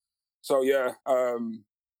 So yeah,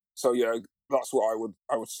 that's what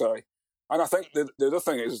I would say. And I think the other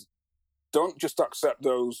thing is, don't just accept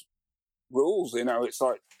those rules. It's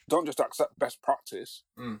like, don't just accept best practice.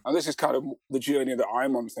 And this is kind of the journey that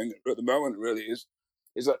I'm on at the moment. Really is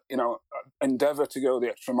that endeavour to go the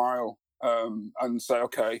extra mile and say,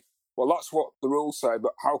 okay, well that's what the rules say,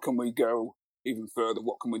 but how can we go even further?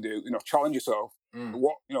 What can we do? Challenge yourself.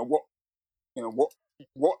 What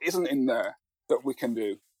isn't in there that we can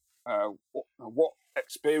do? What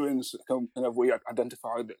experience have we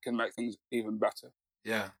identified that can make things even better?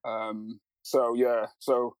 Yeah. I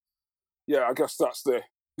guess that's the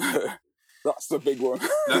that's the big one.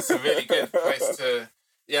 That's a really good place to,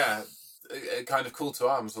 kind of call to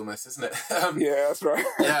arms almost, isn't it? Yeah, that's right.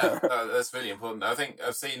 Yeah, that's really important. I think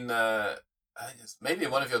I've seen, I think it's maybe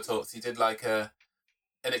in one of your talks, you did like an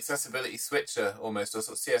accessibility switcher almost, or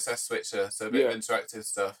sort of CSS switcher, so a bit of interactive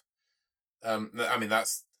stuff. I mean,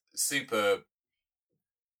 that's super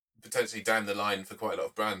potentially down the line for quite a lot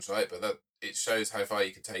of brands, right? But it shows how far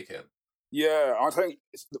you can take it. Yeah, I think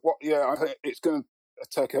it's going to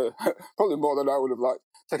take probably more than I would have liked.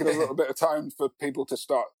 Taken a little bit of time for people to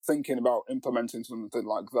start thinking about implementing something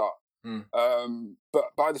like that.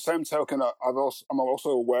 But by the same token, I'm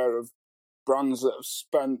also aware of brands that have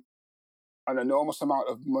spent an enormous amount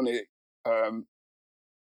of money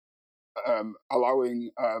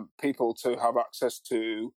allowing people to have access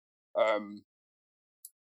to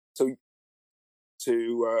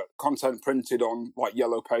content printed on like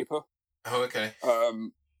yellow paper. Oh, okay.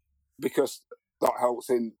 Because that helps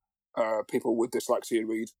in people with dyslexia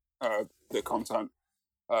read the content.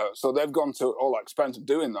 So they've gone to all that expense of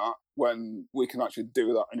doing that when we can actually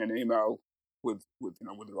do that in an email with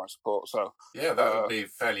the right support. So that would be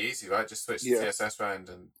fairly easy, right? Just switch the CSS around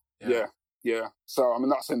and yeah. So I mean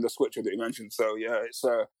that's in the switcher that you mentioned. So it's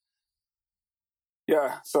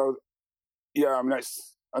So I mean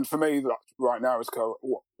and for me that right now is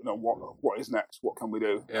what is next? What can we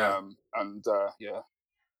do?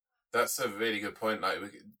 That's a really good point. Like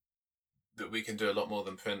that we can do a lot more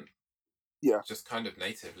than print. Yeah. Just kind of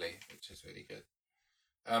natively, which is really good.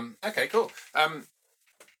 Okay, cool.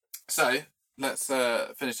 So let's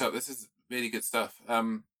finish up. This is really good stuff.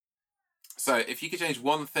 So if you could change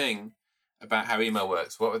one thing about how email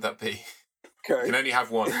works, what would that be? Okay. You can only have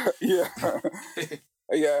one. Yeah.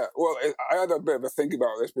 Yeah, well, I had a bit of a think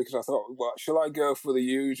about this because I thought, well, shall I go for the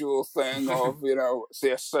usual thing of,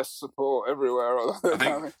 CSS support everywhere? I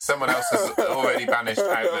think someone else has already banished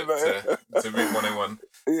Outlook to Route 101.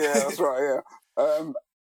 Yeah, that's right, yeah.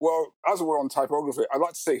 Well, as we're on typography, I'd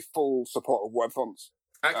like to see full support of web fonts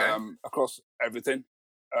across everything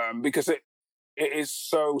because it is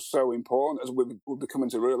so important, as we're becoming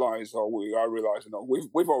to realise, or we are realising, or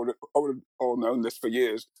we've already all known this for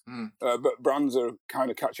years, but brands are kind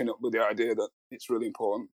of catching up with the idea that it's really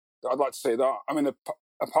important. I'd like to say that. I mean,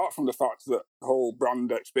 apart from the fact that the whole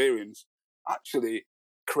brand experience, actually,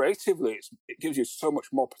 creatively, it gives you so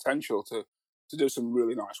much more potential to do some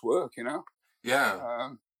really nice work,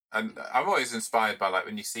 Yeah. And I'm always inspired by, like,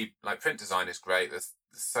 when you see, like, print design is great. There's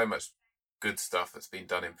so much good stuff that's been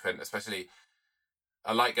done in print, especially...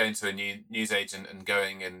 I like going to a news agent and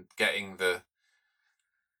going and getting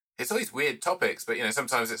it's always weird topics, but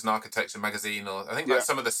sometimes it's an architecture magazine, or I think like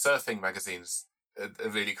some of the surfing magazines are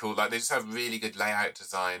really cool. Like they just have really good layout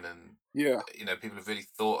design, and people have really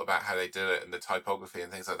thought about how they do it and the typography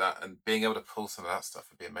and things like that. And being able to pull some of that stuff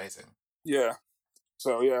would be amazing. Yeah.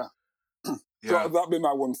 So so that'd be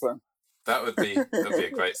my one thing. That'd be a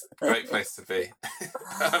great place to be.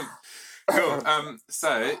 Cool.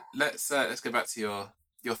 So let's go back to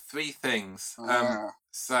your three things.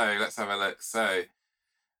 So let's have a look. So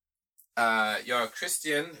you're a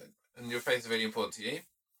Christian and your faith is really important to you.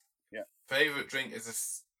 Yeah. Favorite drink is a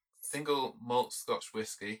single malt Scotch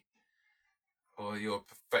whiskey, or you're a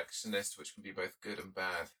perfectionist, which can be both good and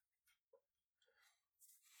bad.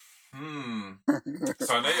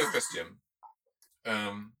 So I know you're Christian.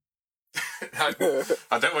 I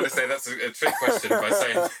don't want to say that's a trick question by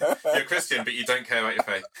saying you're Christian but you don't care about your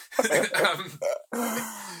faith.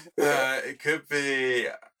 It could be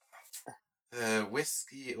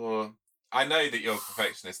whiskey, or I know that you're a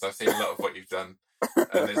perfectionist. I've seen a lot of what you've done,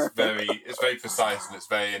 and it's very precise and it's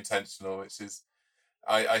very intentional, which is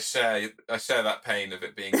I share that pain of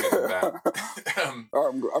it being good and bad.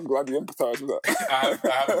 I'm glad you empathise with that. I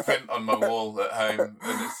have a print on my wall at home,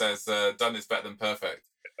 and it says "Done is better than perfect,"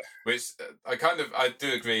 which I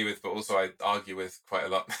do agree with, but also I argue with quite a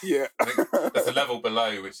lot. Yeah, I think there's a level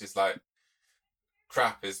below, which is like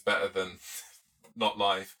crap is better than not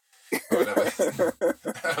live or whatever.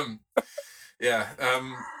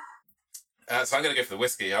 So I'm going to go for the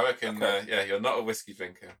whiskey. I reckon. Okay. You're not a whiskey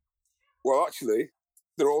drinker. Well, actually,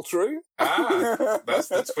 they're all true. That's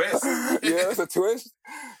the twist. Yeah, that's a twist.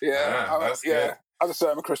 Yeah, that's good. As I say,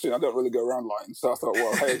 I'm a Christian. I don't really go around lying, so I thought,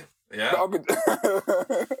 well, hey, yeah,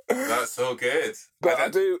 that's all good. But I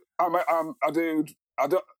don't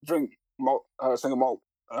drink malt, single malt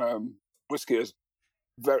whiskey.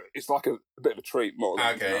 It's like a bit of a treat more than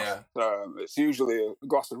anything else. It's usually a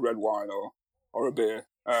glass of red wine or a beer.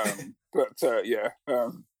 But the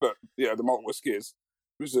malt whiskey is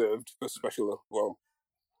reserved for special. Well,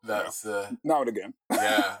 that's now and again.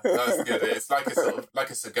 Yeah, that's good. It's like a sort of like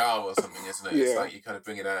a cigar or something, isn't it? It's like you kind of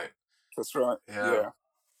bring it out. That's right. Yeah.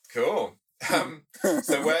 Cool.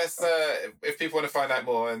 So where's if people want to find out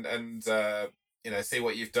more and see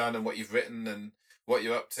what you've done and what you've written and what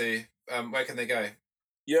you're up to, where can they go?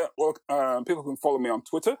 Yeah, well, people can follow me on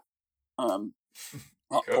Twitter. At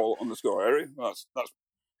cool. Paul_Airy. That's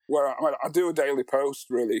where I do a daily post,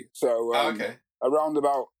 really. So around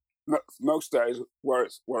about most days where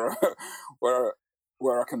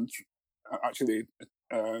I can actually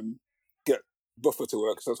get buffer to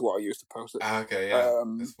work, because that's what I use to post it. Okay, yeah.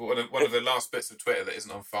 It's one of the last bits of Twitter that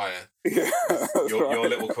isn't on fire. Yeah, your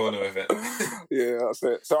little corner of it. Yeah, that's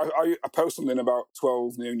it. So I post something about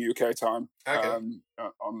 12 noon UK time. Okay.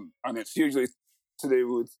 And it's usually to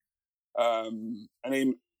do with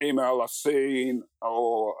an email I've seen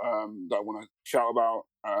or that I want to shout about,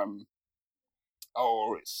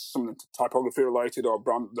 or it's something typography related or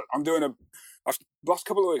brand. I'm doing last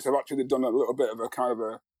couple of weeks I've actually done a little bit of a kind of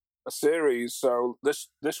a series. So this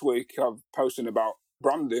week I've posted about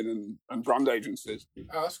branding and brand agencies.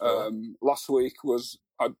 Oh, that's cool. Last week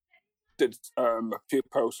I did a few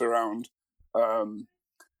posts around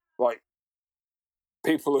like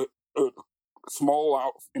people who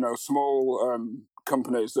small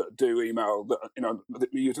companies that do email that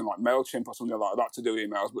that are using like MailChimp or something like that to do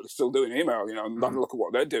emails, but they're still doing email, and have a look at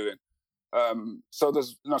what they're doing. So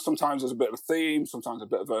there's sometimes there's a bit of a theme, sometimes a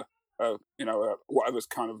bit of a whatever's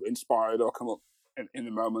kind of inspired or come up in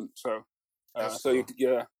the moment. So cool.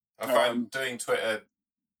 I find doing Twitter,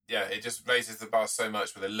 it just raises the bar so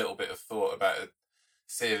much with a little bit of thought about a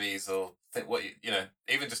series or think what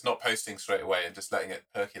even just not posting straight away and just letting it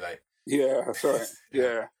percolate. Yeah, that's right.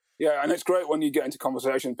 Yeah, and it's great when you get into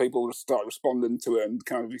conversation, people will start responding to it, and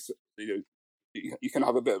kind of you can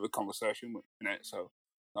have a bit of a conversation in it. So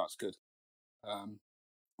that's good.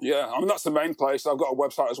 That's the main place. I've got a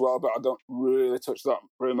website as well, but I don't really touch that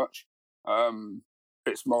very much.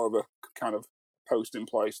 It's more of a kind of posting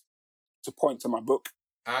place to point to my book.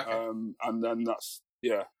 Okay. And then that's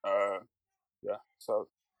So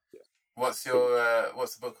what's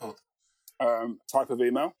the book called? Type of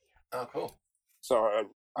Email. Oh, cool. So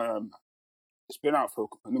it's been out for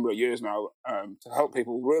a number of years now, to help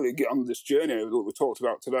people really get on this journey that we talked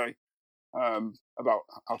about today, about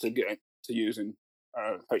how to get to using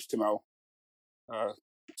HTML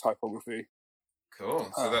typography. Cool.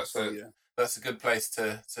 So that's a good place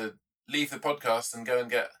to leave the podcast and go and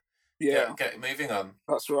get moving on.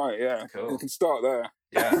 That's right. Yeah. Cool. You can start there.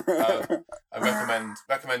 Yeah. I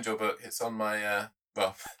recommend your book. It's on my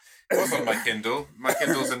it was on my Kindle. My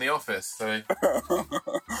Kindle's in the office, so you need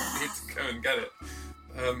to go and get it.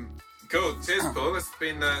 Cool. Cheers, Paul. It's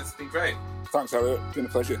been great. Thanks, Elliot. It's been a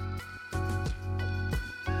pleasure.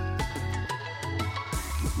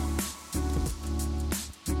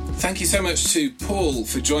 Thank you so much to Paul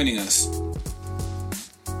for joining us.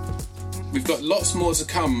 We've got lots more to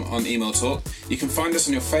come on Email Talk. You can find us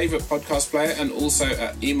on your favourite podcast player and also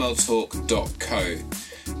at emailtalk.co.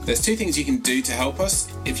 There's two things you can do to help us.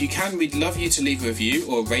 If you can, we'd love you to leave a review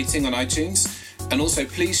or a rating on iTunes. And also,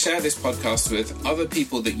 please share this podcast with other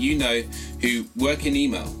people that you know who work in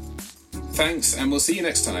email. Thanks, and we'll see you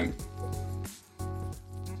next time.